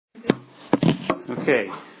Okay,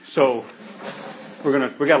 so we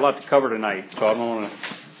got a lot to cover tonight, so I don't want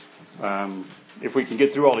to, if we can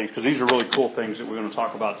get through all these, because these are really cool things that we're going to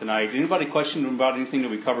talk about tonight. Anybody question about anything that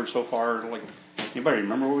we covered so far? Like, anybody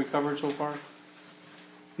remember what we covered so far?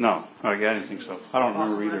 No, I didn't think so. I don't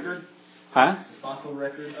remember either. Record? Huh? The fossil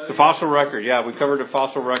record? The fossil record, yeah, we covered the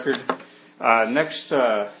fossil record. Next,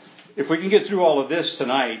 if we can get through all of this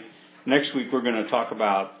tonight, next week we're going to talk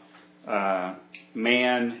about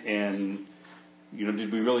man and,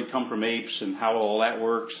 did we really come from apes and how all that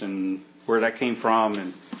works and where that came from.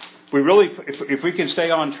 And we really, if we can stay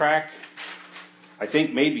on track, I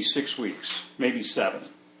think maybe 6 weeks, maybe 7.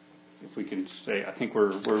 If we can stay, I think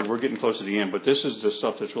we're getting close to the end. But this is the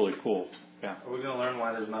stuff that's really cool. Yeah. Are we going to learn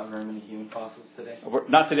why there's not very many human fossils today?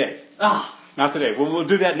 Not today. Not today. We'll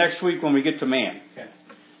do that next week when we get to man. Okay.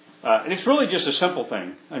 And it's really just a simple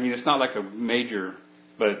thing. I mean, it's not like a major,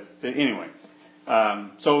 but anyway.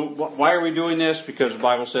 So why are we doing this? Because the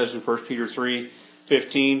Bible says in 1 Peter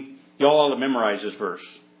 3:15, y'all ought to memorize this verse.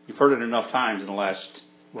 You've heard it enough times in the last,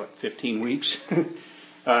 15 weeks?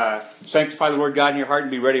 Sanctify the Lord God in your heart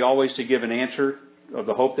and be ready always to give an answer of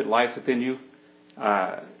the hope that lieth within you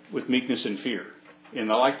with meekness and fear.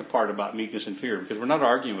 And I like the part about meekness and fear because we're not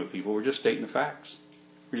arguing with people. We're just stating the facts.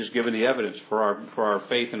 We're just giving the evidence for our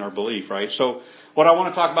faith and our belief, right? So what I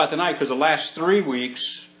want to talk about tonight, because the last 3 weeks,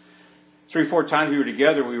 3-4 times we were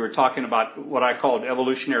together, we were talking about what I called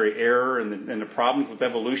evolutionary error and the problems with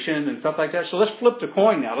evolution and stuff like that. So let's flip the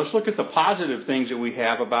coin now. Let's look at the positive things that we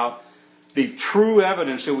have about the true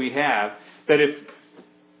evidence that we have that if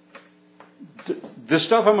the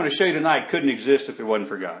stuff I'm going to show you tonight couldn't exist if it wasn't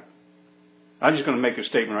for God. I'm just going to make a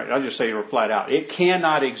statement right. I'll just say it flat out. It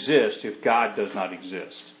cannot exist if God does not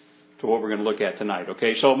exist. To what we're going to look at tonight.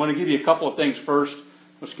 Okay, so I'm going to give you a couple of things first.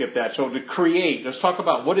 Let's skip that. So to create, let's talk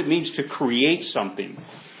about what it means to create something.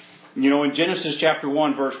 In Genesis chapter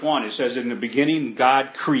 1, verse 1, it says, in the beginning,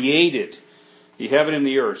 God created the heaven and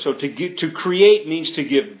the earth. So to create means to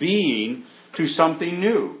give being to something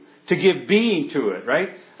new. To give being to it,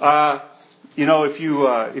 right? If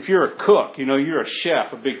you're a cook, you're a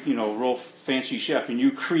chef, a big, real fancy chef, and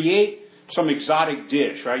you create some exotic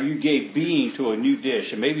dish, right? You gave being to a new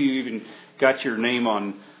dish, and maybe you even got your name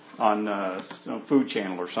on Food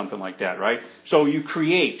Channel or something like that, right? So you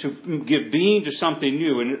create to give being to something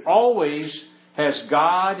new, and it always has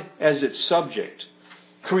God as its subject.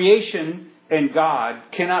 Creation and God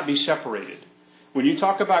cannot be separated. When you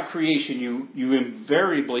talk about creation, you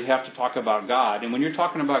invariably have to talk about God, and when you're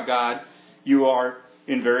talking about God, you are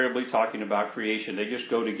invariably talking about creation. They just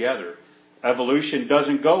go together. Evolution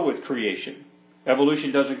doesn't go with creation.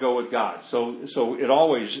 Evolution doesn't go with God. So it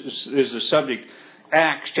always is the subject.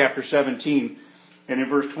 Acts chapter 17 and in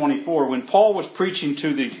verse 24, when Paul was preaching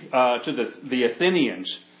to the Athenians,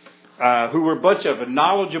 who were a bunch of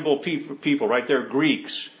knowledgeable people, right? They're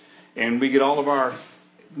Greeks, and we get all of our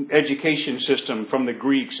education system from the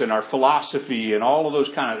Greeks, and our philosophy and all of those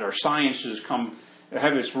our sciences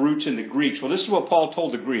have its roots in the Greeks. Well, this is what Paul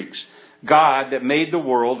told the Greeks. God that made the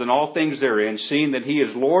world and all things therein, seeing that he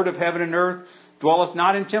is Lord of heaven and earth, dwelleth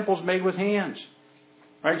not in temples made with hands.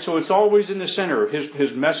 Right? So it's always in the center.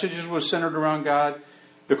 His messages was centered around God.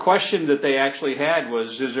 The question that they actually had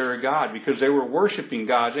was, is there a God? Because they were worshiping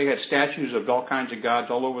gods. They had statues of all kinds of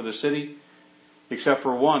gods all over the city, except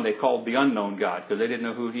for one they called the unknown God, because they didn't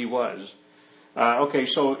know who he was.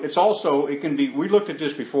 So it can be, we looked at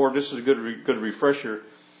this before, this is a good refresher.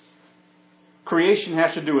 Creation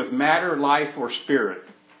has to do with matter, life, or spirit.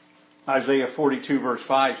 Isaiah 42 verse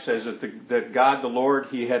 5 says that God the Lord,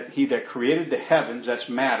 He that created the heavens, that's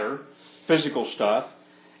matter, physical stuff,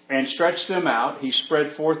 and stretched them out. He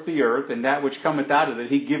spread forth the earth, and that which cometh out of it,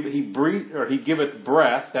 He giveth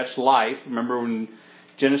breath, that's life. Remember when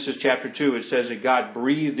Genesis chapter 2, it says that God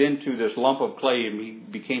breathed into this lump of clay and he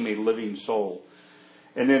became a living soul.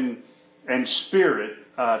 And spirit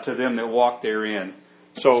to them that walk therein.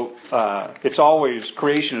 So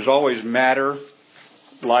creation is always matter,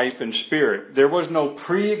 life, and spirit. There was no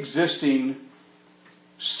pre-existing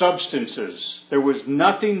substances. There was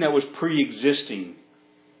nothing that was pre-existing.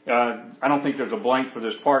 I don't think there's a blank for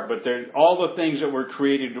this part, but all the things that were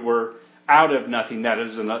created were out of nothing.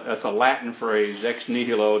 That's a Latin phrase, ex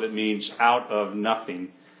nihilo, that means out of nothing.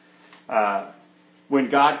 When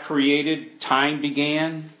God created, time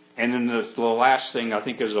began. And then the last thing I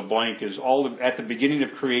think is a blank is at the beginning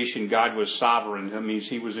of creation, God was sovereign. That means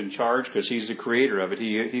He was in charge because He's the creator of it.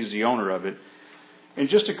 He's the owner of it. And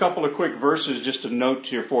just a couple of quick verses, just a note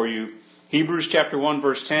here for you. Hebrews chapter 1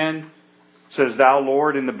 verse 10 says, Thou,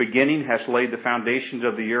 Lord, in the beginning hast laid the foundations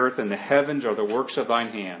of the earth, and the heavens are the works of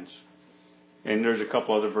thine hands. And there's a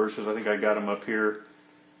couple other verses. I think I got them up here.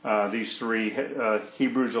 These three.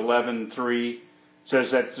 Hebrews 11:3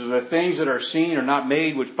 says that the things that are seen are not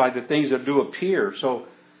made which by the things that do appear. So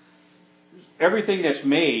everything that's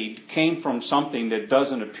made came from something that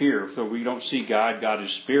doesn't appear. So we don't see God. God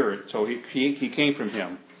is spirit. So he came from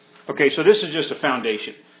him. Okay, so this is just a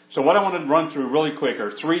foundation. So what I want to run through really quick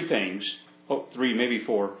are three things. Oh, three, maybe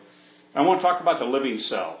four. I want to talk about the living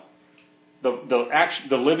cell.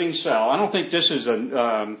 The living cell. I don't think this is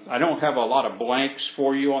I don't have a lot of blanks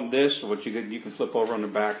for you on this, which you can flip over on the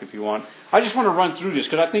back if you want. I just want to run through this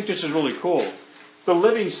because I think this is really cool. The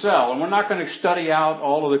living cell, and we're not going to study out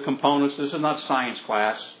all of the components. This is not science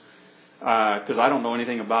class because I don't know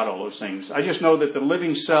anything about all those things. I just know that the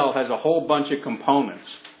living cell has a whole bunch of components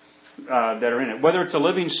that are in it. Whether it's a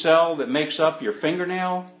living cell that makes up your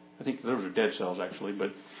fingernail, I think those are dead cells actually,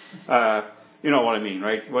 but you know what I mean,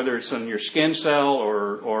 right? Whether it's in your skin cell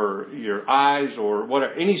or your eyes or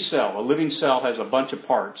whatever, any cell, a living cell has a bunch of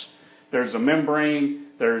parts. There's the membrane,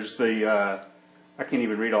 there's the I can't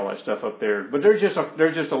even read all that stuff up there, but there's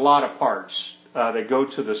just a lot of parts that go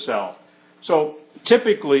to the cell. So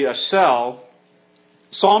typically a cell,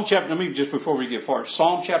 Psalm chapter. Let me just before we get far,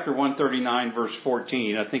 Psalm chapter 139 verse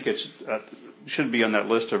 14. I think it's should be on that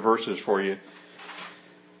list of verses for you.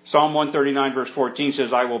 Psalm 139 verse 14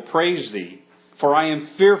 says, "I will praise thee, for I am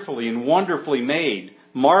fearfully and wonderfully made.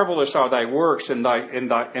 Marvelous are thy works, and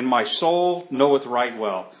my soul knoweth right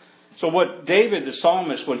well." So what David, the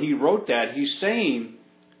psalmist, when he wrote that, he's saying,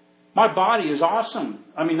 my body is awesome.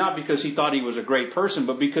 I mean, not because he thought he was a great person,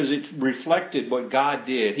 but because it reflected what God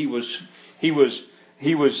did. He was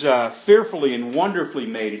fearfully and wonderfully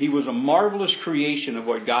made. He was a marvelous creation of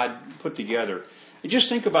what God put together. And just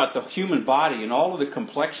think about the human body and all of the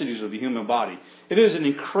complexities of the human body. It is an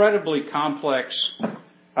incredibly complex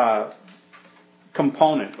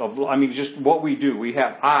component of, just what we do. We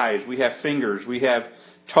have eyes, we have fingers, we have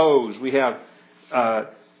toes, we have,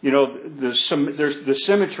 there's the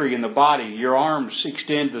symmetry in the body. Your arms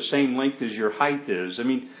extend the same length as your height is. I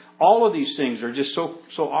mean, all of these things are just so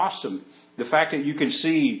awesome. The fact that you can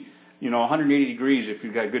see, 180 degrees if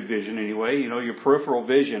you've got good vision anyway, your peripheral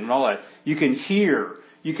vision and all that. You can hear,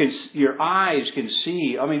 your eyes can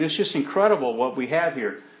see. I mean, it's just incredible what we have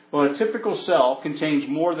here. Well, a typical cell contains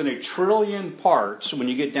more than 1 trillion parts when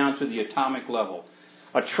you get down to the atomic level.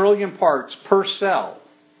 1 trillion parts per cell.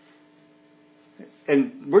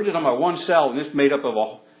 And we're just talking about one cell, and it's made up of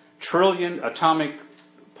 1 trillion atomic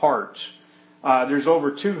parts. There's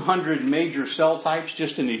over 200 major cell types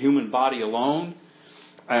just in the human body alone.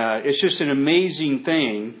 It's just an amazing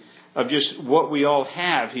thing of just what we all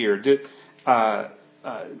have here.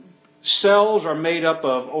 Cells are made up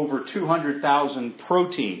of over 200,000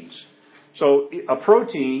 proteins. So a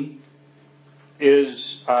protein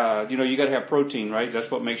is, you got to have protein, right? That's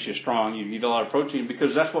what makes you strong. You need a lot of protein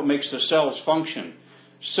because that's what makes the cells function.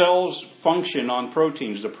 Cells function on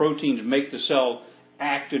proteins. The proteins make the cell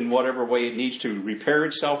act in whatever way it needs to repair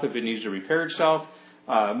itself if it needs to repair itself,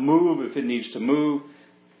 move if it needs to move.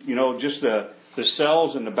 Just the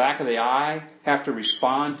cells in the back of the eye have to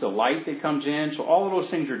respond to light that comes in. So all of those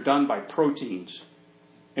things are done by proteins.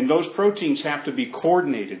 And those proteins have to be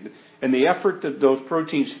coordinated. And the effort that those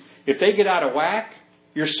proteins, if they get out of whack,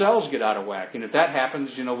 your cells get out of whack. And if that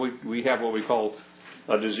happens, we have what we call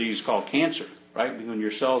a disease called cancer, right? When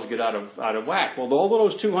your cells get out of whack. Well, all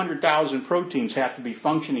of those 200,000 proteins have to be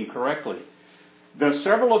functioning correctly.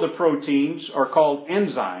 Several of the proteins are called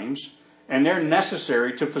enzymes, and they're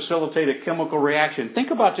necessary to facilitate a chemical reaction.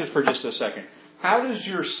 Think about this for just a second. How does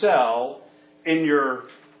your cell in your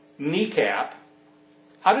kneecap,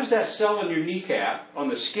 how does that cell in your kneecap, on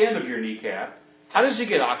the skin of your kneecap, how does it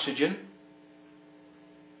get oxygen?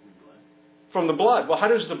 From the blood. Well, how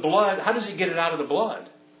does it get it out of the blood?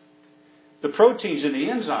 The proteins and the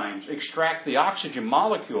enzymes extract the oxygen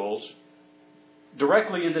molecules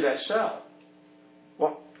directly into that cell.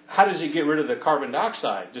 Well, how does it get rid of the carbon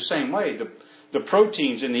dioxide? The same way. The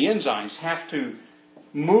proteins and the enzymes have to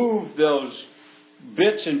move those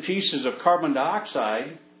bits and pieces of carbon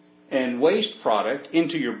dioxide and waste product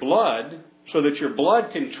into your blood so that your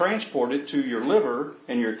blood can transport it to your liver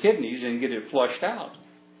and your kidneys and get it flushed out.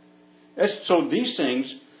 So these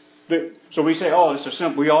things, so we say, it's a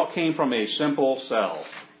simple, we all came from a simple cell.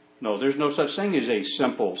 No, there's no such thing as a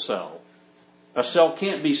simple cell. A cell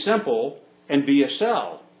can't be simple and be a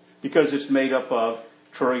cell because it's made up of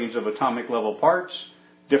trillions of atomic level parts,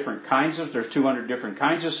 there's 200 different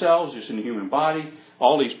kinds of cells just in the human body,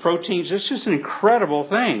 all these proteins. It's just an incredible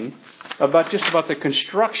thing about the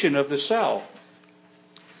construction of the cell.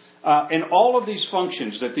 And all of these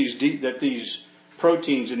functions that these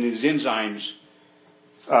proteins and these enzymes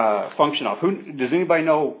function off? Does anybody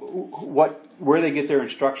know where they get their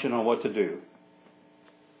instruction on what to do?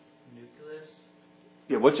 Nucleus?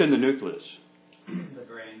 Yeah, what's in the nucleus? The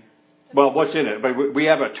brain. Well, what's in it? But we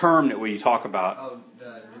have a term that we talk about. Oh, the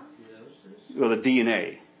nucleosis? Well, the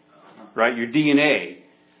DNA, right? Your DNA.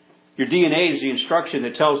 Your DNA is the instruction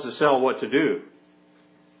that tells the cell what to do,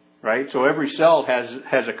 right? So every cell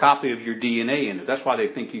has a copy of your DNA in it. That's why they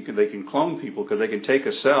think they can clone people, because they can take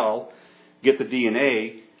a cell, get the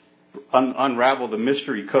DNA, unravel the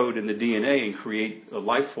mystery code in the DNA, and create a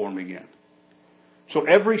life form again. So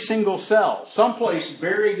every single cell, someplace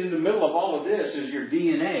buried in the middle of all of this is your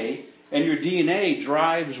DNA, and your DNA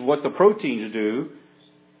drives what the proteins do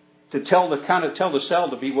to tell the cell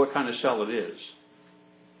to be what kind of cell it is.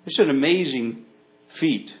 It's an amazing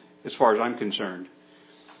feat as far as I'm concerned.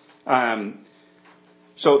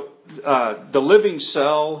 So the living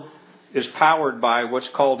cell is powered by what's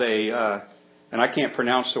called and I can't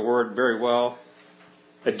pronounce the word very well,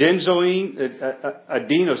 adenosine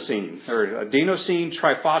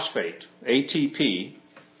triphosphate, ATP.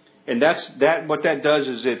 And what that does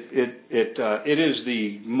is it is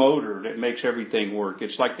the motor that makes everything work.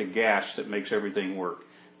 It's like the gas that makes everything work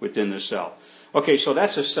within the cell. Okay, so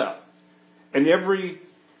that's a cell. And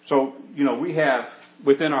we have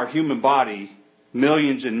within our human body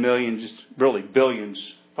millions and millions, really billions,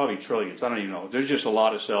 probably trillions, I don't even know. There's just a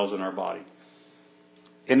lot of cells in our body.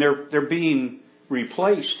 And they're being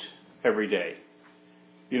replaced every day.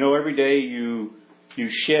 Every day you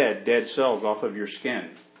shed dead cells off of your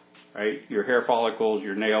skin, right? Your hair follicles,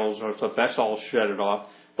 your nails, or stuff, that's all shedded off.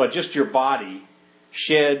 But just your body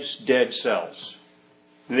sheds dead cells.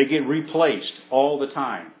 And they get replaced all the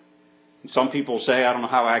time. And some people say, I don't know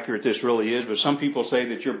how accurate this really is, but some people say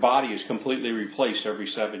that your body is completely replaced every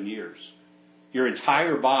 7 years. Your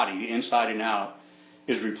entire body, inside and out,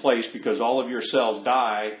 is replaced because all of your cells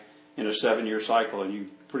die in a 7-year cycle, and you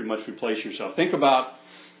pretty much replace yourself. Think about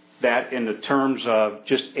that in the terms of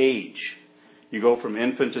just age. You go from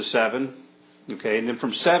infant to 7, okay, and then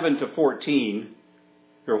from 7 to 14,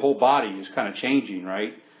 your whole body is kind of changing,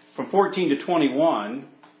 right? From 14 to 21,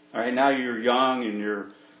 all right, now you're young and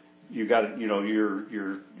you're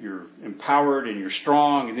empowered and you're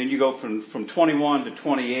strong, and then you go from 21 to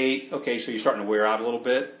 28. Okay, so you're starting to wear out a little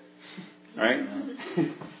bit, right?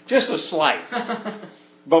 Just a slight.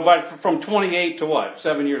 But from 28 to what?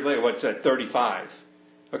 7 years later, what's that? 35.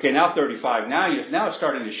 Okay, now 35. Now it's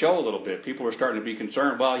starting to show a little bit. People are starting to be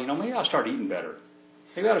concerned. Well, maybe I'll start eating better.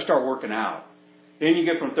 Maybe I ought to start working out. Then you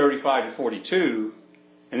get from 35 to 42,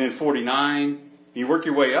 and then 49. You work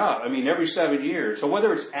your way up. Every 7 years. So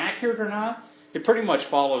whether it's accurate or not, it pretty much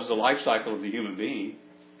follows the life cycle of the human being,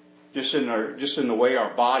 just in the way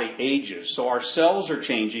our body ages. So our cells are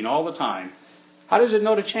changing all the time. How does it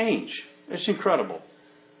know to change? It's incredible.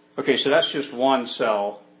 Okay, so that's just one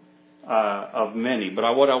cell of many.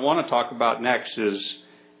 But what I want to talk about next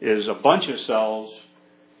is a bunch of cells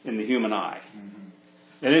in the human eye.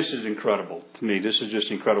 And this is incredible to me. This is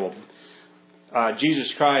just incredible.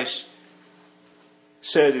 Jesus Christ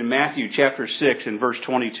said in Matthew chapter 6 and verse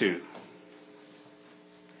 22.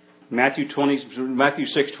 Matthew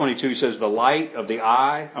 6:22 says, the light of the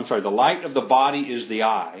body is the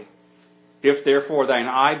eye. If therefore thine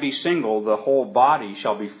eye be single, the whole body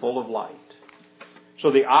shall be full of light. So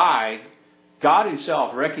the eye, God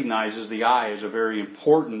Himself recognizes the eye as a very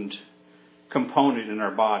important component in our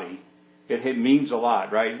body. It means a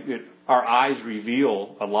lot, right? Our eyes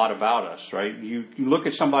reveal a lot about us, right? You look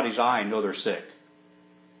at somebody's eye and know they're sick.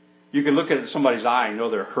 You can look at somebody's eye and know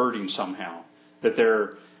they're hurting somehow, that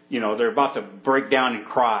they're about to break down and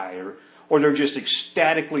cry, or they're just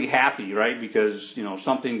ecstatically happy, right? Because,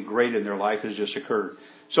 something great in their life has just occurred.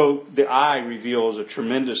 So the eye reveals a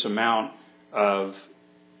tremendous amount of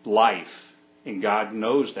life, and God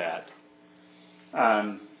knows that.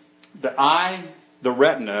 The eye, the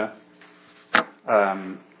retina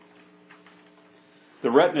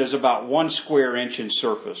is about 1 square inch in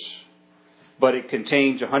surface, but it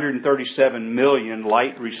contains 137 million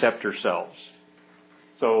light receptor cells.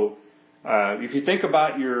 So if you think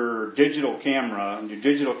about your digital camera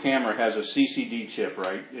has a CCD chip,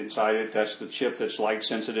 right, inside it. That's the chip that's light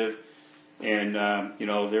sensitive. And,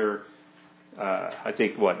 they're, I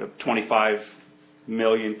think, 25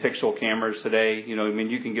 million pixel cameras today.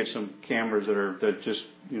 You can get some cameras that just,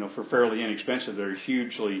 for fairly inexpensive, they're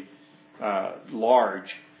hugely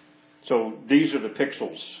large. So these are the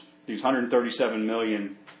pixels. These 137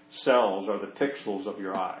 million cells are the pixels of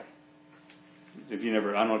your eye. I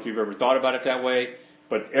don't know if you've ever thought about it that way,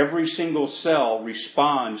 but every single cell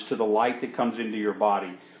responds to the light that comes into your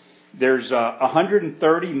body. There's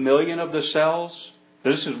 130 million of the cells.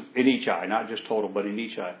 This is in each eye, not just total, but in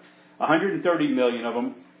each eye. 130 million of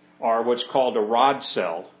them are what's called a rod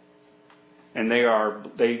cell, and they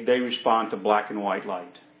respond to black and white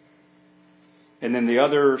light. And then the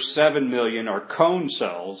other 7 million are cone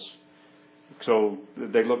cells. So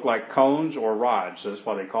they look like cones or rods. That's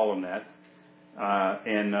why they call them that.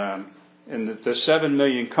 And the 7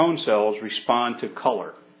 million cone cells respond to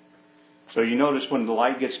color. So you notice when the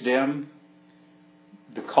light gets dim,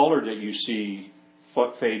 the color that you see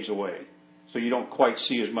fades away. So you don't quite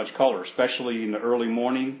see as much color, especially in the early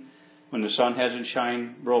morning when the sun hasn't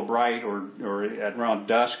shined real bright, or at around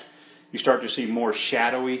dusk. You start to see more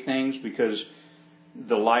shadowy things because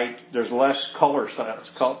the light, there's less color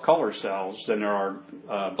cells than there are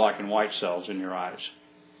black and white cells in your eyes.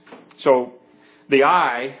 So the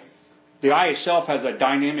eye itself has a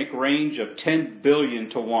dynamic range of 10 billion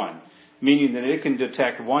to 1, meaning that it can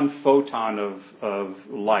detect one photon of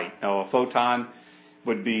light. Now, a photon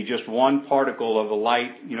would be just one particle of the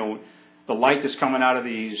light. You know, the light that's coming out of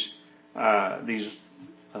these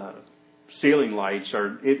ceiling lights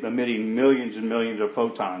are emitting millions and millions of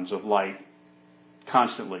photons of light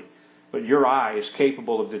constantly. But your eye is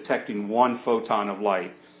capable of detecting one photon of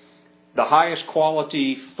light. The highest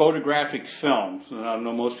quality photographic film, so I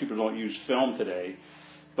know most people don't use film today,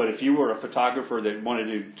 but if you were a photographer that wanted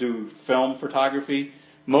to do film photography,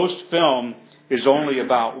 most film is only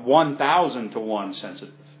about 1,000 to 1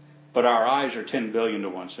 sensitive. But our eyes are 10 billion to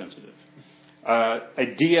 1 sensitive.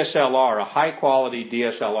 A DSLR, a high quality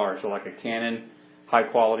DSLR, so like a Canon high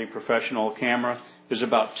quality professional camera, is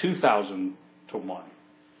about 2,000 to 1.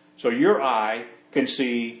 So your eye can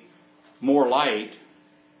see more light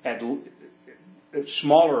at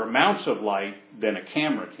smaller amounts of light than a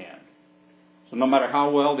camera can. So no matter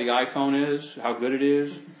how well the iPhone is, how good it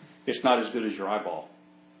is, it's not as good as your eyeball.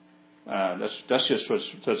 That's just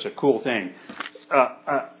that's a cool thing.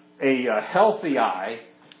 A healthy eye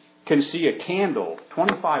can see a candle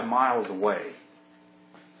 25 miles away.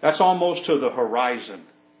 That's almost to the horizon.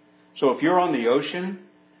 So if you're on the ocean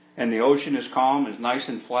and the ocean is calm, is nice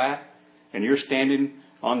and flat, and you're standing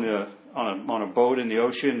on a boat in the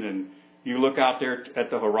ocean and you look out there at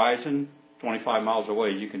the horizon, 25 miles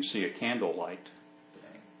away, you can see a candle light.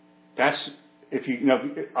 That's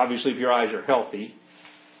obviously if your eyes are healthy,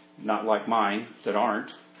 not like mine that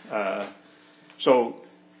aren't. So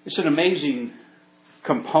it's an amazing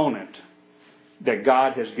component that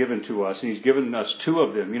God has given to us, and He's given us 2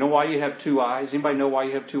 of them. You know why you have 2 eyes? Anybody know why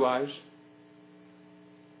you have 2 eyes?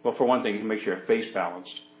 Well, for one thing, it makes your face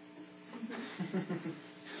balanced.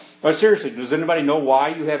 But seriously, does anybody know why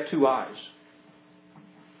you have 2 eyes?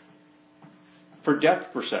 For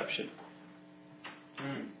depth perception.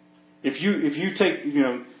 If you take,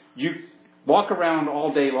 you walk around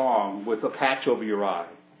all day long with a patch over your eye,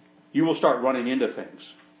 you will start running into things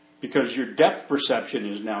because your depth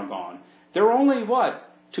perception is now gone. They're only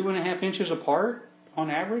 2.5 inches apart on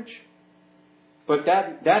average? But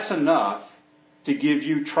that's enough to give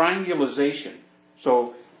you triangulation.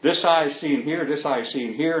 So this eye is seeing here, this eye is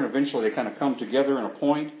seeing here, and eventually they kind of come together in a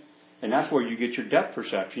point, and that's where you get your depth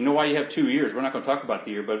perception. You know why you have 2 ears? We're not going to talk about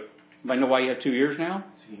the ear, but you know why you have 2 ears now?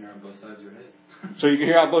 So you can hear on both sides of your head. So you can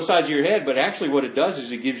hear out both sides of your head, but actually what it does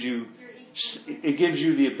is it gives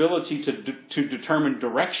you the ability to determine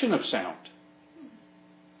direction of sound.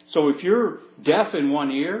 So if you're deaf in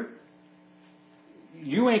one ear,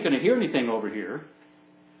 you ain't going to hear anything over here.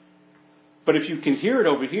 But if you can hear it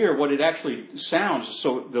over here, what it actually sounds,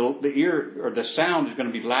 so the ear or the sound is going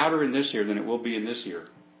to be louder in this ear than it will be in this ear.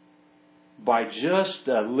 By just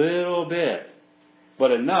a little bit.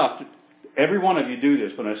 But enough. Every one of you do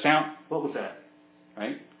this. When a sound, what was that?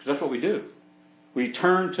 Right? Because that's what we do. We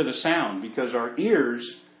turn to the sound because our ears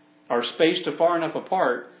are spaced far enough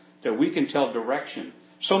apart that we can tell direction.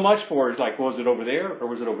 So much for it's like, was it over there or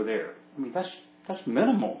was it over there? I mean, that's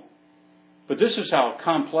minimal. But this is how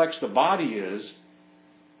complex the body is.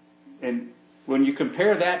 And when you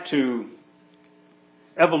compare that to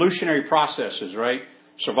evolutionary processes, right?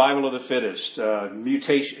 Survival of the fittest,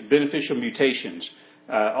 beneficial mutations,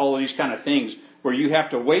 all of these kind of things, where you have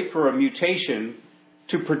to wait for a mutation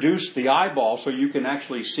to produce the eyeball so you can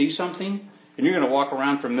actually see something, and you're going to walk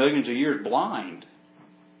around for millions of years blind.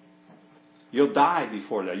 You'll die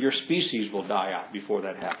before that. Your species will die out before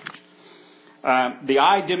that happens. The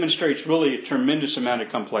eye demonstrates really a tremendous amount of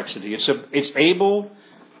complexity. It's able,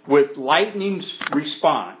 with lightning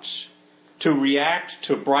response, to react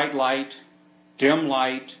to bright light, dim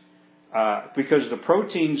light, because the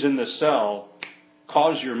proteins in the cell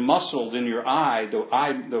cause your muscles in your eye,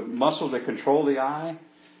 the muscles that control the eye,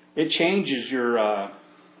 it changes your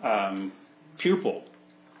pupil.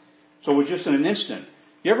 So it was just in an instant.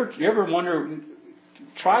 You ever wonder?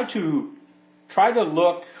 Try to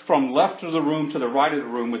look from left of the room to the right of the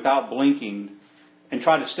room without blinking, and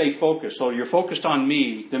try to stay focused. So you're focused on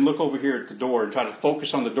me, then look over here at the door and try to focus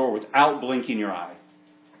on the door without blinking your eye.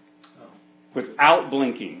 Without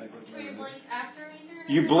blinking. So you blink after you turn?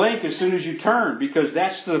 You blink as soon as you turn, because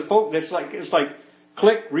that's the it's like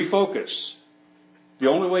click, refocus. The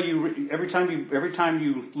only way every time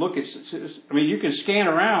you look, you can scan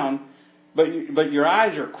around, but your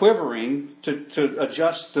eyes are quivering to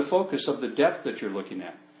adjust the focus of the depth that you're looking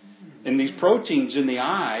at. And these proteins in the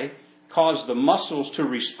eye cause the muscles to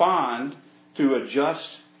respond to adjust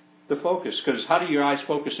the focus. Because how do your eyes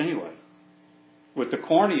focus anyway? With the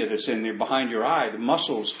cornea that's in there behind your eye, the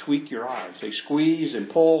muscles tweak your eyes. They squeeze and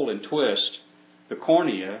pull and twist the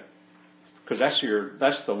cornea, because that's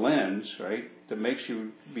the lens, right, that makes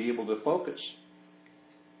you be able to focus.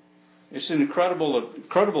 It's an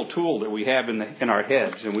incredible tool that we have in our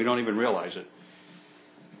heads, and we don't even realize it.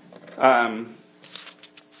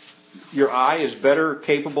 Your eye is better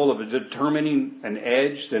capable of determining an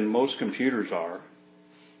edge than most computers are.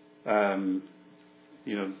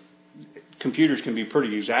 Computers can be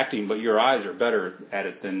pretty exacting, but your eyes are better at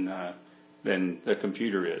it than the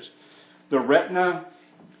computer is. The retina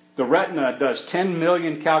does 10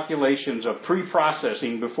 million calculations of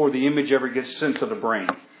pre-processing before the image ever gets sent to the brain.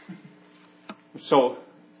 So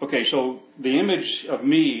the image of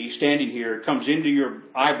me standing here comes into your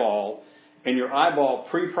eyeball, and your eyeball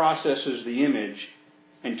pre-processes the image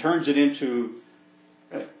and turns it into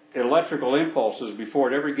electrical impulses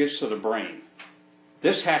before it ever gets to the brain.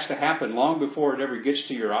 This has to happen long before it ever gets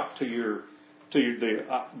to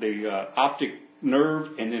the optic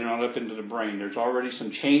nerve and then on up into the brain. There's already some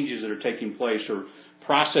changes that are taking place, or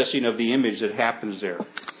processing of the image that happens there.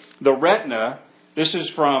 The retina, this is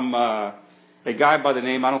from a guy by the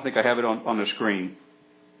name, I don't think I have it on the screen.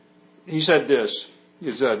 He said this.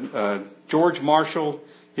 Is George Marshall.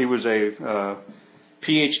 He was a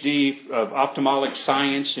PhD of ophthalmic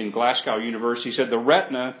science in Glasgow University. He said the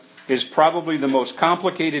retina is probably the most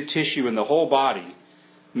complicated tissue in the whole body.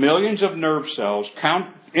 Millions of nerve cells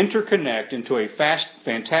interconnect into a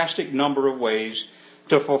fantastic number of ways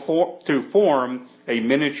to form a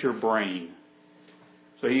miniature brain.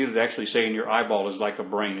 So he was actually saying your eyeball is like a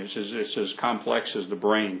brain. It's as complex as the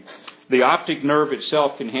brain. The optic nerve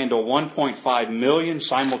itself can handle 1.5 million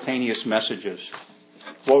simultaneous messages.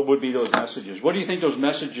 What would be those messages? What do you think those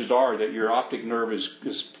messages are that your optic nerve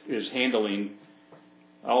is handling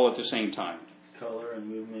all at the same time? Color and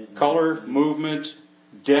movement. Color, movement,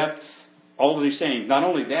 depth, all of these things. Not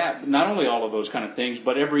only all of those kind of things,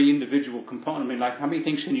 but every individual component. Like how many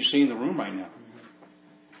things can you see in the room right now?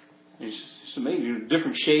 It's amazing.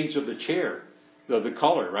 Different shades of the chair, the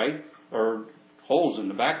color, right? Or holes in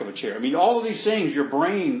the back of a chair. All of these things your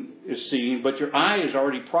brain is seeing, but your eye has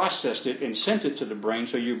already processed it and sent it to the brain,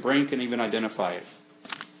 so your brain can even identify it.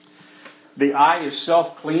 The eye is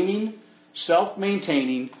self-cleaning,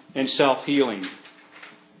 self-maintaining, and self-healing.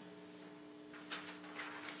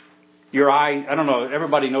 Your eye, I don't know,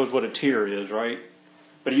 everybody knows what a tear is, right?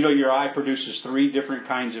 But your eye produces 3 different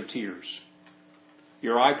kinds of tears.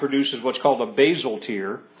 Your eye produces what's called a basal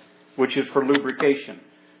tear, which is for lubrication.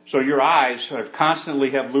 So your eyes constantly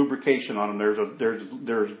have lubrication on them.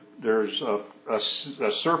 There's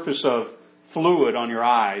a surface of fluid on your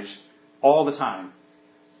eyes all the time.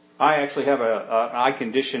 I actually have an eye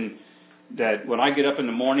condition that when I get up in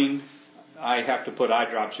the morning, I have to put eye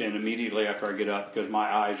drops in immediately after I get up, because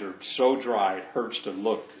my eyes are so dry it hurts to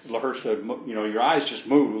look. Your eyes just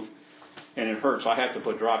move and it hurts. I have to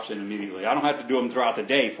put drops in immediately. I don't have to do them throughout the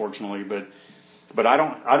day, fortunately, but I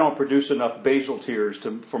don't produce enough basal tears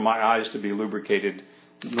for my eyes to be lubricated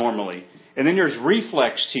normally. And then there's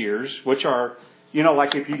reflex tears, which are,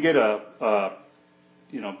 like if you get a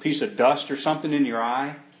piece of dust or something in your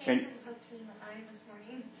eye, and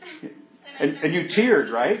you teared,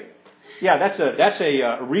 right? Yeah, that's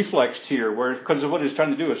a reflex tear, because what it's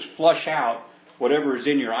trying to do is flush out whatever is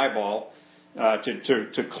in your eyeball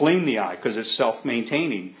to clean the eye, because it's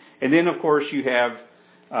self-maintaining. And then, of course, you have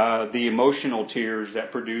the emotional tears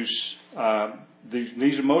that produce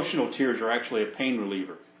these emotional tears are actually a pain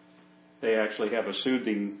reliever. They actually have a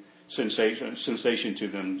soothing sensation to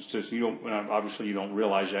them. Obviously you don't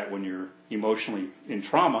realize that when you're emotionally in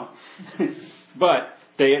trauma, but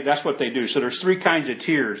that's what they do. So there's 3 kinds of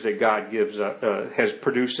tears that God has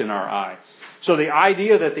produced in our eye. So the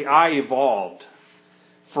idea that the eye evolved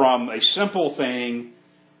from a simple thing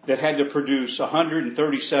that had to produce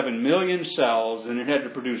 137 million cells, and it had to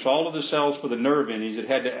produce all of the cells for the nerve endings. It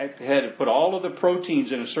had to put all of the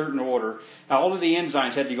proteins in a certain order. All of the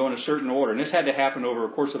enzymes had to go in a certain order, and this had to happen over a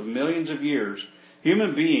course of millions of years.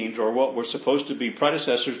 Human beings, or what were supposed to be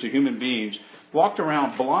predecessors to human beings, walked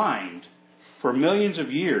around blind for millions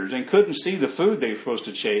of years and couldn't see the food they were supposed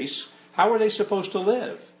to chase. How were they supposed to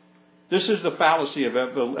live? This is the fallacy of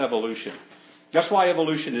evolution. That's why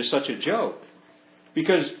evolution is such a joke.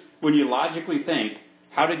 Because when you logically think,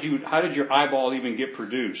 how did your eyeball even get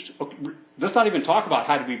produced? Okay, let's not even talk about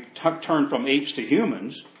how did we turn from apes to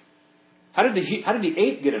humans. How did the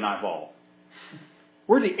ape get an eyeball?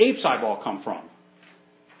 Where did the ape's eyeball come from?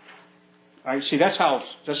 All right, see, that's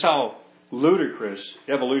how ludicrous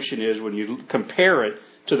evolution is when you compare it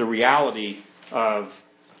to the reality of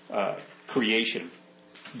creation.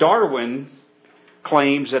 Darwin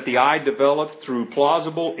claims that the eye developed through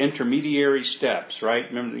plausible intermediary steps, right?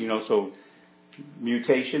 Remember, so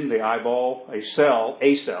mutation, the eyeball, a cell,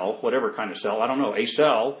 whatever kind of cell, I don't know, a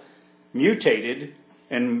cell mutated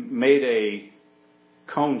and made a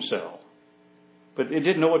cone cell. But it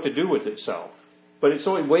didn't know what to do with itself.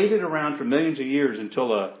 So it waited around for millions of years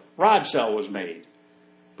until a rod cell was made.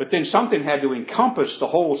 But then something had to encompass the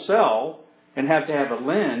whole cell and have to have a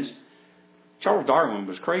lens. Charles Darwin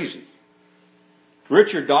was crazy.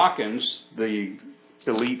 Richard Dawkins, the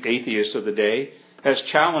elite atheist of the day, has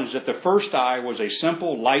challenged that the first eye was a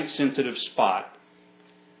simple light-sensitive spot.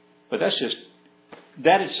 But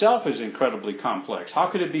that itself is incredibly complex. How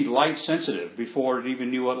could it be light-sensitive before it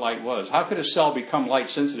even knew what light was? How could a cell become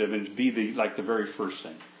light-sensitive and be the very first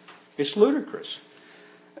thing? It's ludicrous.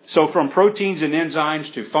 So from proteins and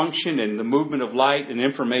enzymes to function and the movement of light and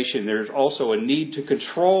information, there's also a need to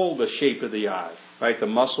control the shape of the eye, right? The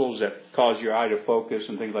muscles that cause your eye to focus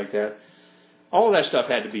and things like that. All of that stuff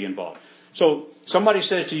had to be involved. So somebody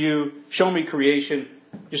says to you, show me creation.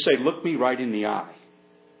 Just say, look me right in the eye.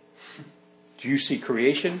 Do you see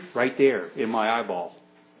creation? Right there in my eyeball.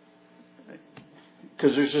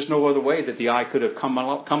 Because there's just no other way that the eye could have come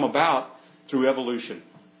about through evolution.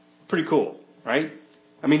 Pretty cool, right?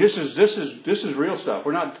 I mean, this is real stuff.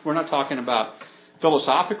 We're not talking about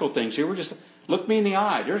philosophical things here. We're just, look me in the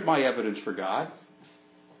eye. There's my evidence for God.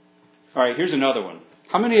 All right, here's another one.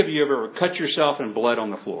 How many of you ever cut yourself and bled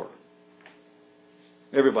on the floor?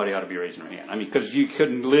 Everybody ought to be raising their hand. I mean, because you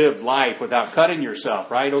couldn't live life without cutting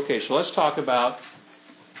yourself, right? Okay, so let's talk about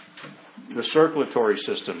the circulatory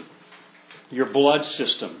system, your blood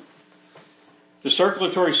system. The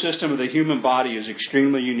circulatory system of the human body is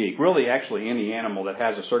extremely unique. Really, actually, any animal that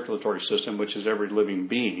has a circulatory system, which is every living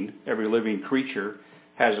being, every living creature,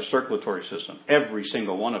 has a circulatory system. Every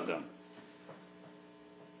single one of them.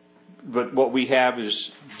 But what we have is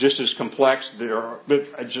just as complex.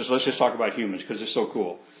 Let's just talk about humans because it's so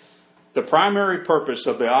cool. The primary purpose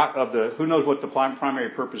of who knows what the primary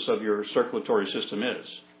purpose of your circulatory system is?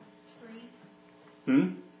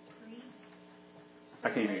 Breathe. I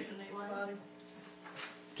can't hear you.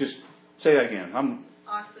 Just say that again.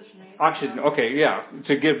 Oxygen. Okay, yeah.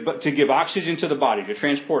 To give oxygen to the body, to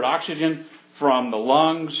transport oxygen from the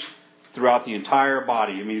lungs throughout the entire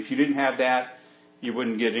body. I mean, if you didn't have that, you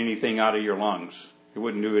wouldn't get anything out of your lungs. It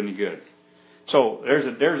wouldn't do any good. So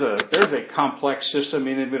there's a complex system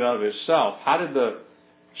in and of itself. How did the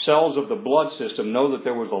cells of the blood system know that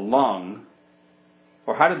there was a lung?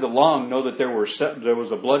 Or how did the lung know that there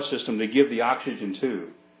was a blood system to give the oxygen to?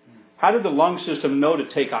 How did the lung system know to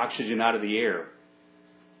take oxygen out of the air?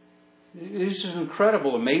 These are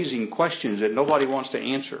incredible, amazing questions that nobody wants to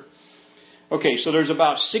answer. Okay, so there's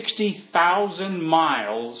about 60,000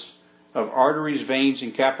 miles of arteries, veins,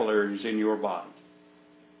 and capillaries in your body.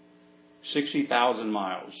 60,000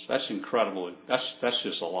 miles. That's incredible. That's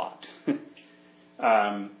just a lot.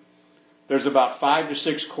 There's about 5 to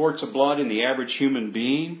 6 quarts of blood in the average human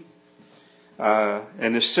being.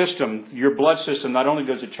 And the system, your blood system, not only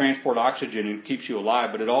does it transport oxygen and keeps you alive,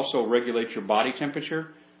 but it also regulates your body temperature.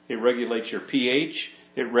 It regulates your pH.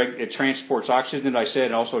 It transports oxygen, I said,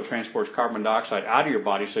 and also transports carbon dioxide out of your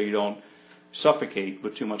body so you don't suffocate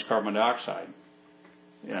with too much carbon dioxide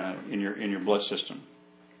in your blood system.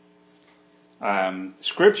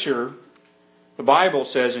 Scripture, the Bible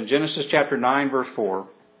says in Genesis chapter 9, verse 4,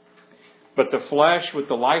 but the flesh with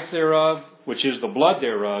the life thereof, which is the blood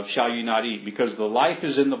thereof, shall you not eat, because the life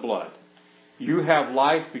is in the blood. You have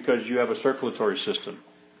life because you have a circulatory system.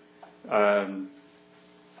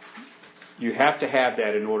 You have to have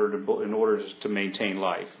that in order to maintain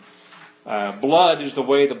life. Blood is the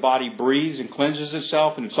way the body breathes and cleanses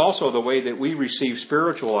itself, and it's also the way that we receive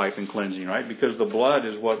spiritual life and cleansing, right? Because the blood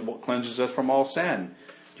is what cleanses us from all sin.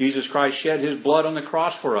 Jesus Christ shed His blood on the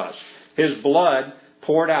cross for us. His blood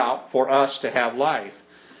poured out for us to have life.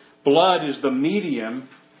 Blood is the medium.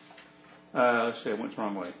 Let's see, I went the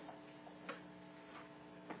wrong way.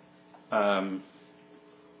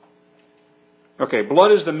 Okay,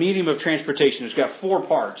 blood is the medium of transportation. It's got 4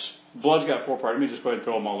 parts. Blood's got 4 parts. Let me just go ahead and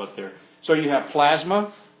throw them all up there. So you have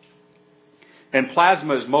plasma, and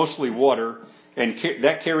plasma is mostly water, and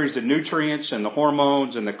that carries the nutrients and the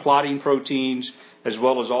hormones and the clotting proteins, as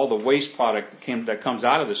well as all the waste product that comes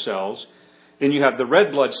out of the cells. Then you have the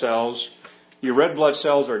red blood cells. Your red blood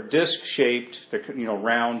cells are disc-shaped, they're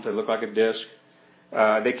round, they look like a disc.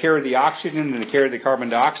 They carry the oxygen and they carry the carbon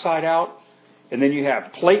dioxide out. And then you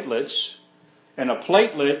have platelets. And a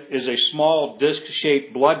platelet is a small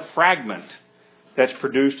disc-shaped blood fragment that's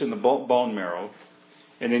produced in the bone marrow.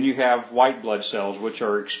 And then you have white blood cells, which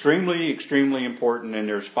are extremely, extremely important. And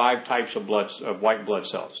there's 5 types of white blood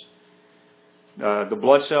cells. The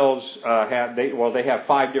blood cells they have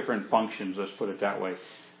 5 different functions. Let's put it that way.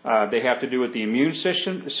 They have to do with the immune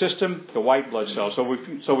system, the white blood cells. So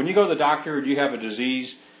when you go to the doctor and you have a disease,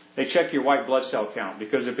 they check your white blood cell count,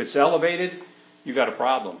 because if it's elevated, you've got a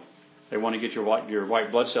problem. They want to get your white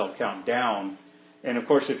blood cell count down. And of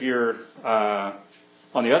course, if you're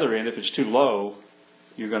on the other end, if it's too low,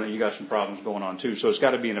 you got some problems going on too. So it's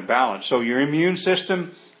got to be in a balance. So your immune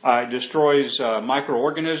system destroys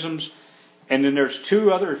microorganisms. And then there's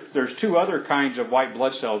two other kinds of white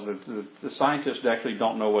blood cells that the scientists actually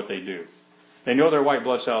don't know what they do. They know they're white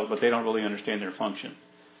blood cells, but they don't really understand their function.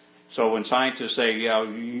 So when scientists say,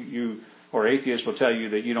 you or atheists will tell you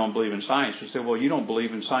that you don't believe in science, you say, well, you don't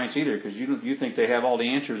believe in science either, because you think they have all the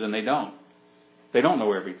answers, and they don't. They don't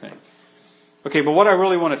know everything. Okay, but what I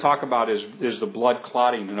really want to talk about is the blood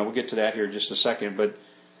clotting, and we'll get to that here in just a second. But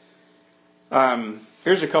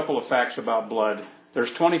here's a couple of facts about blood.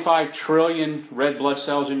 There's 25 trillion red blood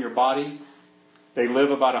cells in your body. They live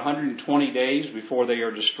about 120 days before they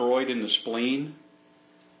are destroyed in the spleen.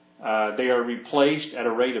 They are replaced at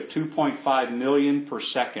a rate of 2.5 million per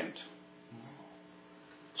second.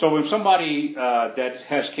 So when somebody that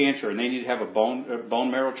has cancer and they need to have a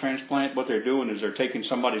bone marrow transplant, what they're doing is they're taking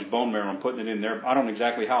somebody's bone marrow and putting it in there. I don't know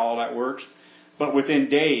exactly how all that works, but within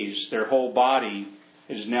days, their whole body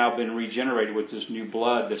has now been regenerated with this new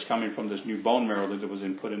blood that's coming from this new bone marrow that was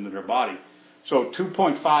put into their body. So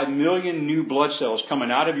 2.5 million new blood cells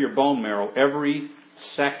coming out of your bone marrow every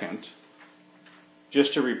second,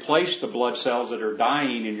 just to replace the blood cells that are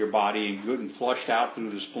dying in your body and getting flushed out through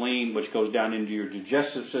the spleen, which goes down into your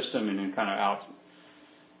digestive system and then kind of out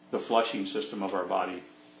the flushing system of our body.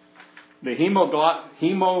 The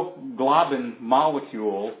hemoglobin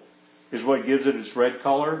molecule is what gives it its red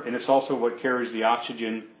color, and it's also what carries the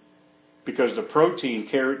oxygen, because the protein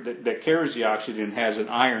that carries the oxygen has an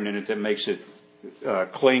iron in it that makes it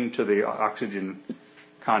cling to the oxygen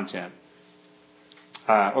content.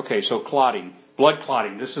 Okay, so clotting. Blood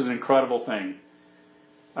clotting. This is an incredible thing.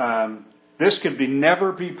 This could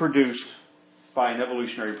never be produced by an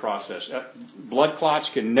evolutionary process. Blood clots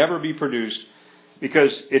can never be produced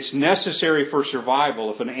because it's necessary for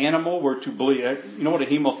survival. If an animal were to bleed, you know what a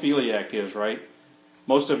hemophiliac is, right?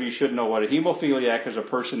 Most of you should know what a hemophiliac is. A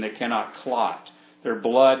person that cannot clot. Their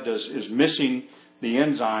blood is missing the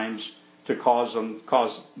enzymes to cause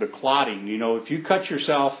the clotting. If you cut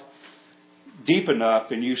yourself deep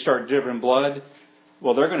enough and you start dripping blood,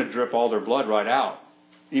 well, they're going to drip all their blood right out,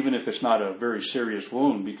 even if it's not a very serious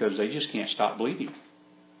wound, because they just can't stop bleeding.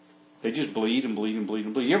 They just bleed and bleed and bleed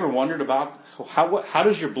and bleed. You ever wondered about how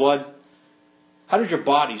does your body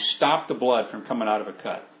stop the blood from coming out of a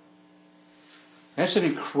cut? That's an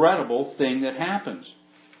incredible thing that happens.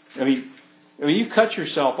 I mean, you cut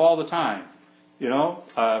yourself all the time.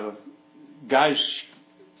 Guys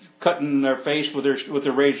cutting their face with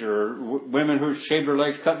their razor, or women who shave their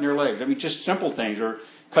legs, cutting their legs. I mean, just simple things, or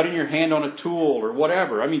cutting your hand on a tool, or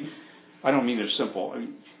whatever. I mean, I don't mean it's simple.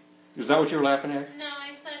 Is that what you're laughing at? No,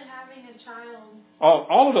 I said having a child. Oh,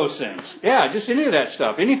 all of those things. Yeah, just any of that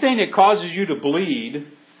stuff. Anything that causes you to bleed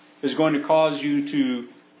is going to cause you to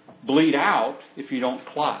bleed out if you don't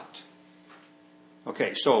clot.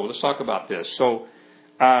 Okay, so let's talk about this. So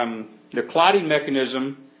the clotting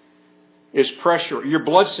mechanism is pressure. Your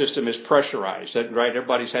blood system is pressurized, right?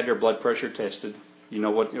 Everybody's had their blood pressure tested. You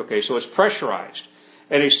know what? Okay, so it's pressurized.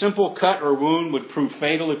 And a simple cut or wound would prove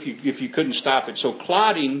fatal if you couldn't stop it. So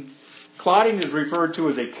clotting is referred to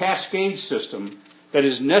as a cascade system that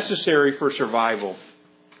is necessary for survival.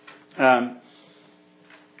 I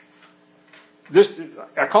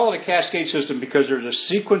call it a cascade system because there's a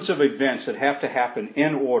sequence of events that have to happen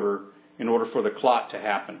in order for the clot to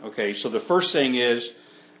happen. Okay, so the first thing is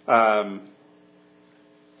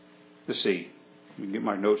Let's see. Let me get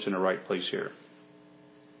my notes in the right place here.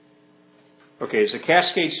 Okay, it's a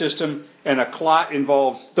cascade system, and a clot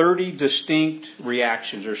involves 30 distinct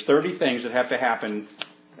reactions. There's 30 things that have to happen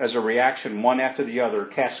as a reaction, one after the other,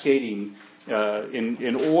 cascading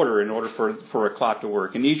in order for a clot to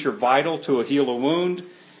work. And each are vital to heal a wound,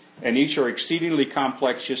 and each are exceedingly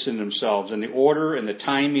complex just in themselves. And the order and the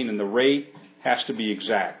timing and the rate has to be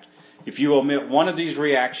exact. If you omit one of these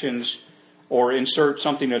reactions or insert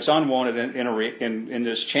something that's unwanted in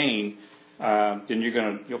this chain, then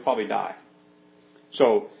you'll probably die.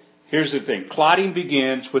 So here's the thing. Clotting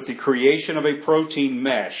begins with the creation of a protein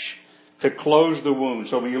mesh to close the wound.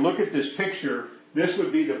 So when you look at this picture, this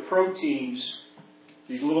would be the proteins.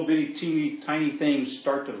 These little bitty teeny tiny things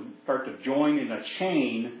start to join in a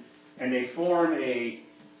chain, and they form a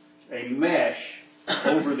mesh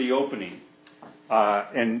over the opening.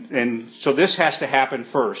 And so this has to happen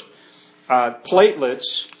first.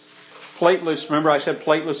 Platelets, remember I said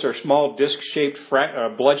platelets are small disc-shaped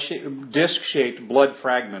blood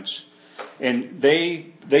fragments. And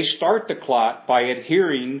they start the clot by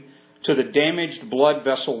adhering to the damaged blood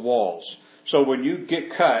vessel walls. So when you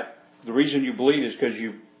get cut, the reason you bleed is because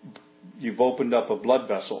you've opened up a blood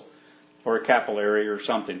vessel or a capillary or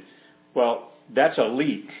something. Well, that's a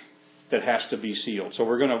leak that has to be sealed. So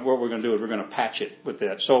what we're going to do is we're going to patch it with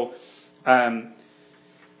that. So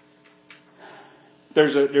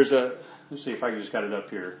there's a let's see if I just got it up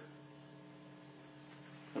here.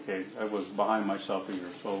 Okay, I was behind myself here,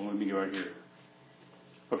 so let me go right here.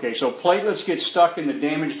 Okay, so platelets get stuck in the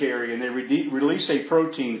damaged area, and they release a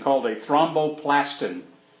protein called a thromboplastin.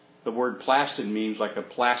 The word plastin means like a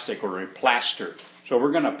plastic or a plaster. So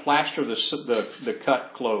we're going to plaster the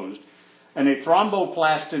cut closed. And a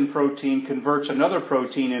thromboplastin protein converts another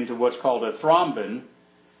protein into what's called a thrombin.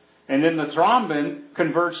 And then the thrombin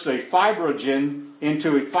converts the fibrogen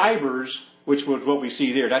into fibers, which was what we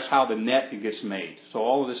see there. That's how the net gets made. So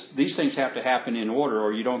all of these things have to happen in order,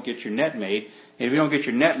 or you don't get your net made. And if you don't get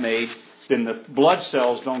your net made, then the blood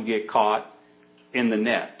cells don't get caught in the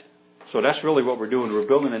net. So that's really what we're doing. We're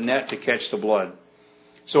building a net to catch the blood.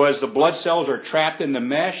 So as the blood cells are trapped in the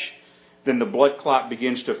mesh, then the blood clot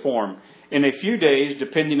begins to form. In a few days,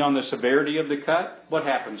 depending on the severity of the cut, what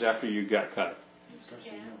happens after you got cut?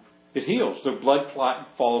 It heals. The blood clot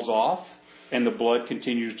falls off, and the blood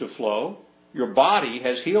continues to flow. Your body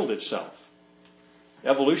has healed itself.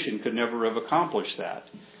 Evolution could never have accomplished that.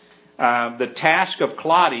 The task of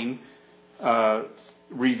clotting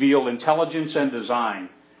reveal intelligence and design.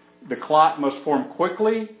 The clot must form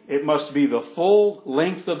quickly. It must be the full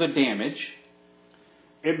length of the damage.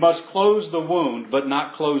 It must close the wound, but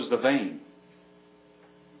not close the vein.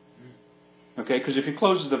 Okay, because if it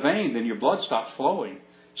closes the vein, then your blood stops flowing.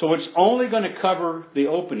 So it's only going to cover the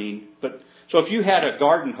opening. So if you had a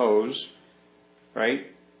garden hose, right,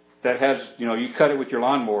 that has, you cut it with your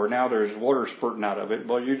lawnmower, now there's water spurting out of it.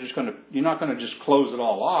 Well, you're not going to just close it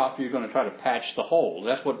all off. You're going to try to patch the hole.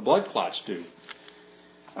 That's what blood clots do.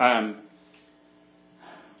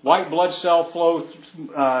 White blood cell flow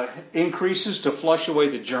increases to flush away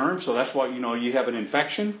the germs. So that's why, you have an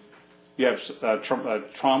infection. You have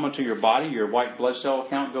trauma to your body. Your white blood cell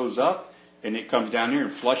count goes up, and it comes down here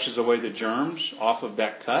and flushes away the germs off of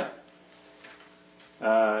that cut.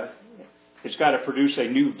 It's got to produce a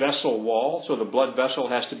new vessel wall, so the blood vessel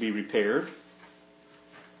has to be repaired.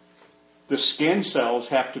 The skin cells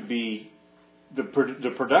have to be the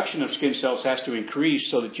production of skin cells has to increase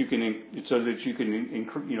so that you can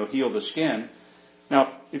heal the skin.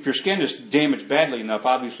 Now, if your skin is damaged badly enough,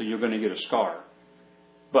 obviously you're going to get a scar.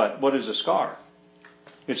 But what is a scar?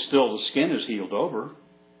 It's still the skin is healed over,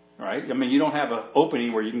 right? I mean, you don't have an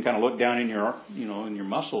opening where you can kind of look down in your in your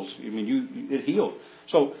muscles. I mean, it healed.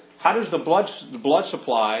 So how does the blood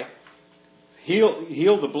supply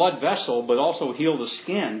heal the blood vessel, but also heal the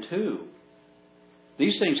skin too?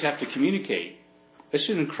 These things have to communicate. It's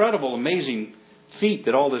an incredible, amazing feat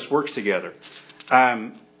that all this works together.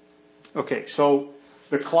 Okay, so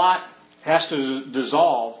the clot has to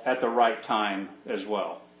dissolve at the right time as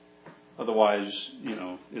well. Otherwise,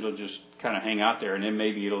 it'll just kind of hang out there, and then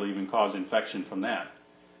maybe it'll even cause infection from that.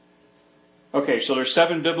 Okay, so there's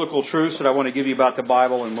 7 biblical truths that I want to give you about the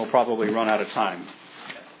Bible, and we'll probably run out of time.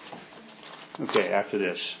 Okay, after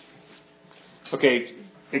this. Okay,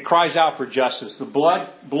 it cries out for justice. The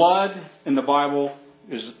blood in the Bible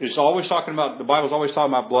is always talking about, the Bible's always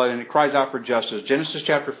talking about blood, and it cries out for justice. Genesis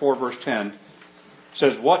chapter 4, verse 10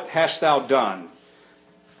 says, "What hast thou done?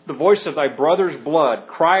 The voice of thy brother's blood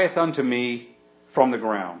crieth unto me from the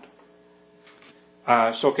ground."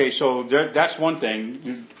 So that's one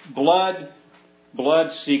thing.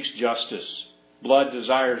 Blood seeks justice. Blood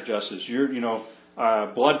desires justice.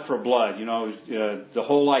 Blood for blood. The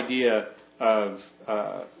whole idea of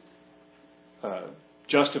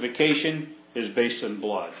justification is based on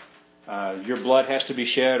blood. Your blood has to be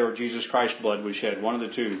shed, or Jesus Christ's blood was shed. One of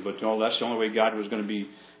the two. But no, that's the only way God was going to be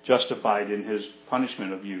justified in His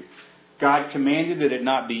punishment of you. God commanded that it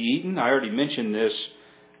not be eaten. I already mentioned this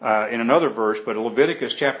in another verse, but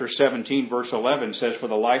Leviticus chapter 17, verse 11 says, "For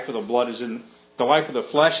the life of the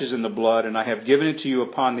flesh is in the blood, and I have given it to you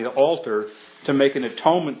upon the altar to make an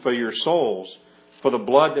atonement for your souls, for the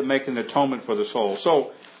blood that maketh an atonement for the soul."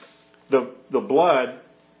 So the blood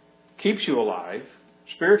keeps you alive.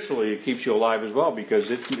 Spiritually, it keeps you alive as well, because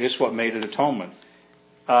it's what made an atonement.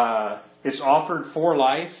 It's offered for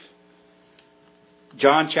life.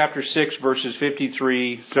 John chapter 6, verses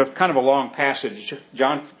 53. So kind of a long passage.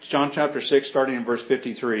 John chapter 6, starting in verse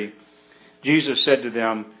 53. Jesus said to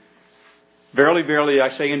them, "Verily, verily, I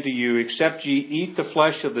say unto you, except ye eat the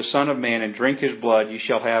flesh of the Son of Man and drink His blood,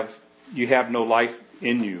 you have no life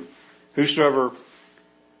in you. Whosoever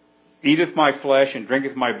eateth my flesh and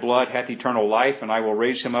drinketh my blood hath eternal life, and I will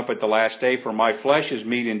raise him up at the last day. For my flesh is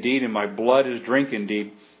meat indeed, and my blood is drink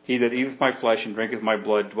indeed. He that eateth my flesh and drinketh my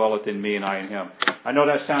blood dwelleth in me, and I in him." I know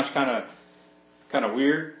that sounds kind of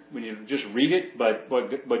weird when you just read it, but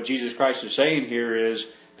what Jesus Christ is saying here is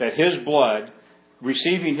that His blood,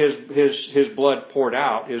 receiving His blood poured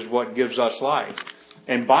out, is what gives us life.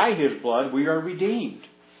 And by His blood we are redeemed.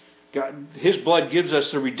 His blood gives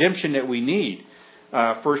us the redemption that we need.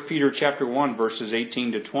 1 Peter chapter 1, verses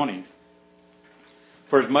 18 to 20.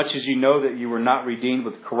 "For as much as you know that you were not redeemed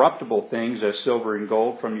with corruptible things as silver and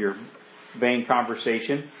gold from your vain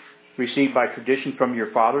conversation, received by tradition from your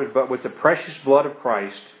fathers, but with the precious blood of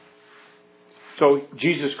Christ." So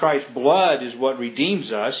Jesus Christ's blood is what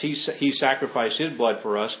redeems us. He sacrificed His blood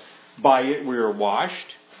for us. By it we are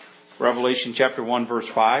washed. Revelation chapter 1, verse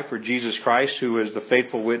 5, "For Jesus Christ, who is the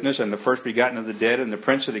faithful witness and the first begotten of the dead and the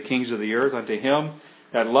prince of the kings of the earth, unto Him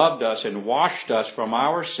that loved us and washed us from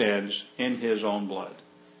our sins in His own blood."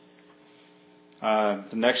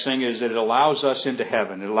 The next thing is that it allows us into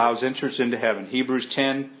heaven. It allows entrance into heaven. Hebrews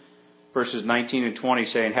 10, verses 19 and 20,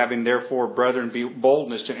 saying, "Having therefore, brethren,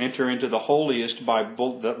 boldness to enter into the holiest by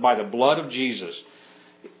the blood of Jesus."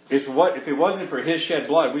 If it wasn't for His shed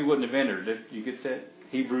blood, we wouldn't have entered. Did you get that?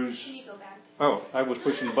 Hebrews. Can you go back? Oh, I was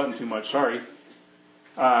pushing the button too much. Sorry.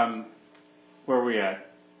 Where are we at?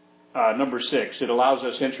 Number 6. It allows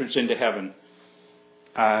us entrance into heaven.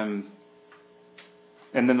 And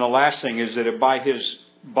then the last thing is that by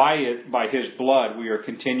His blood we are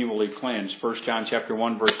continually cleansed. 1 John chapter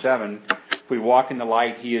 1, verse 7. If we walk in the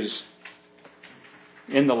light, He is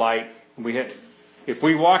in the light. If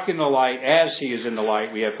we walk in the light as He is in the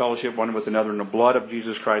light, we have fellowship one with another, and the blood of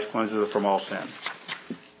Jesus Christ cleanses us from all sin.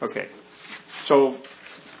 Okay, so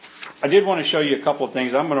I did want to show you a couple of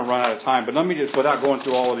things. I'm going to run out of time, but let me just, without going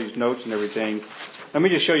through all of these notes and everything, let me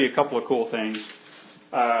just show you a couple of cool things.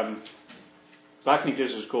 I think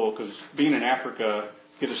this is cool because being in Africa,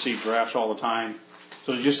 you get to see giraffes all the time.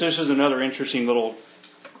 So this is another interesting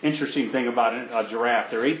thing about a giraffe.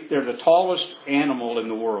 They're the tallest animal in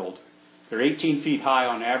the world. They're 18 feet high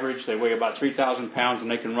on average. They weigh about 3,000 pounds, and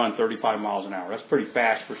they can run 35 miles an hour. That's pretty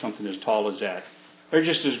fast for something as tall as that. They're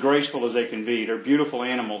just as graceful as they can be. They're beautiful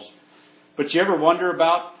animals. But you ever wonder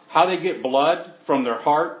about how they get blood from their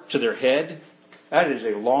heart to their head? That is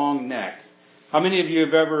a long neck. How many of you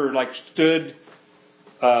have ever stood,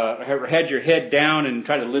 ever had your head down and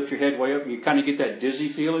tried to lift your head way up, and you kind of get that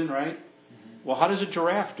dizzy feeling, right? Mm-hmm. Well, how does a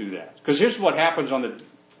giraffe do that? Because here's what happens on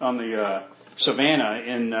the savannah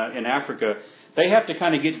in Africa. They have to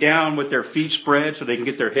kind of get down with their feet spread so they can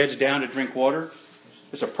get their heads down to drink water.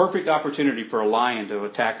 It's a perfect opportunity for a lion to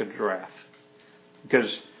attack a giraffe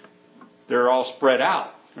because they're all spread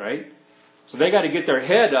out, right? So they got to get their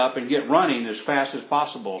head up and get running as fast as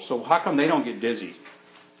possible. So how come they don't get dizzy?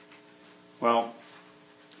 Well,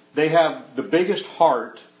 they have the biggest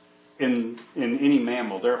heart in any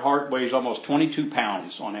mammal. Their heart weighs almost 22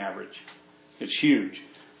 pounds on average. It's huge.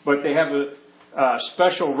 But they have a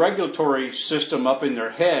special regulatory system up in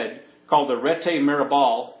their head called the rete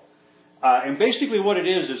mirabile. And basically what it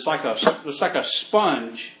is, it's like a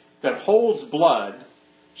sponge that holds blood.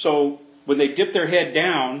 So when they dip their head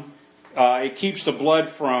down, it keeps the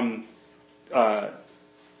blood from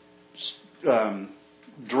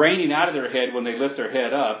draining out of their head when they lift their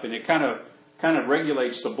head up, and it kind of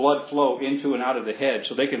regulates the blood flow into and out of the head,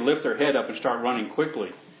 so they can lift their head up and start running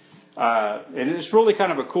quickly. And it's really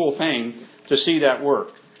kind of a cool thing to see that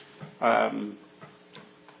work. And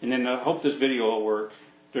then I hope this video will work.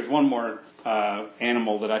 There's one more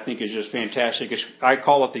animal that I think is just fantastic. I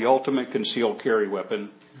call it the ultimate concealed carry weapon.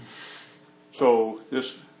 So this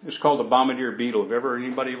is called the bombardier beetle. Have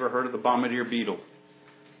anybody ever heard of the bombardier beetle?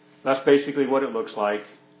 That's basically what it looks like.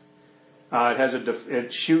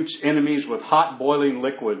 It shoots enemies with hot boiling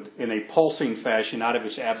liquid in a pulsing fashion out of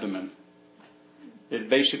its abdomen. It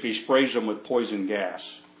basically sprays them with poison gas.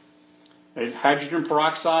 There's hydrogen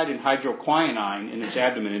peroxide and hydroquinine in its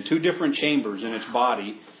abdomen in 2 different chambers in its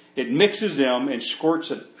body. It mixes them and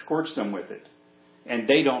squirts them with it. And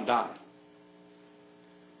they don't die.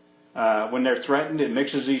 When they're threatened, it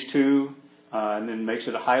mixes these two and then makes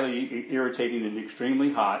it highly irritating and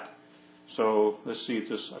extremely hot. So let's see if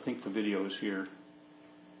I think the video is here.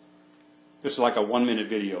 This is like a 1-minute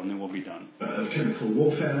video and then we'll be done. Of chemical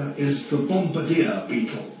warfare is the bombardier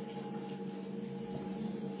beetle.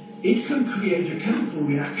 It can create a chemical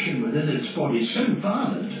reaction within its body so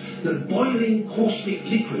violent that boiling caustic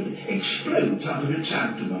liquid explodes out of its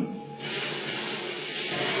abdomen.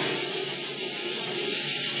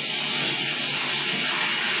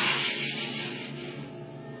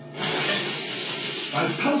 By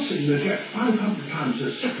pulsing the jet 500 times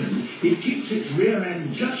a second, it keeps its rear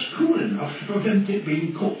end just cool enough to prevent it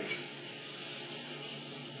being caught.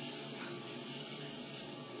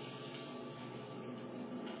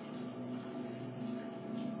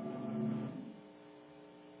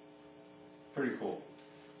 Pretty cool.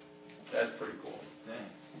 That's pretty cool. Dang.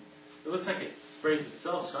 It looks like it sprays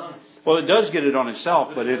itself some. Well, it does get it on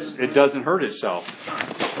itself, but it doesn't hurt itself.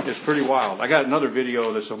 It's pretty wild. I got another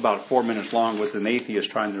video that's about 4 minutes long with an atheist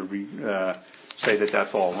trying to say that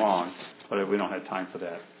that's all wrong, but we don't have time for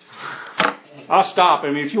that. I'll stop. I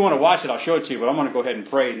mean, if you want to watch it, I'll show it to you, but I'm going to go ahead and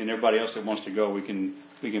pray, and then everybody else that wants to go, we can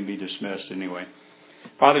be dismissed anyway.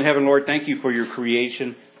 Father in heaven, Lord, thank you for your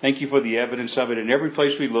creation. Thank you for the evidence of it in every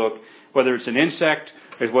place we look, whether it's an insect,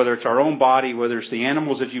 whether it's our own body, whether it's the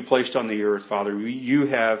animals that you placed on the earth, Father. You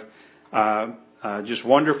have just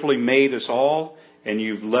wonderfully made us all, and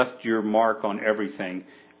you've left your mark on everything.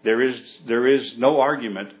 There is no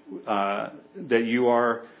argument that you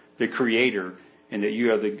are the creator and that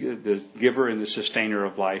you are the giver and the sustainer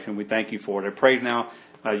of life, and we thank you for it. I pray now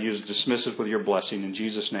you dismiss us with your blessing in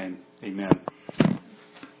Jesus' name. Amen.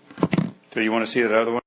 So you want to see that other one?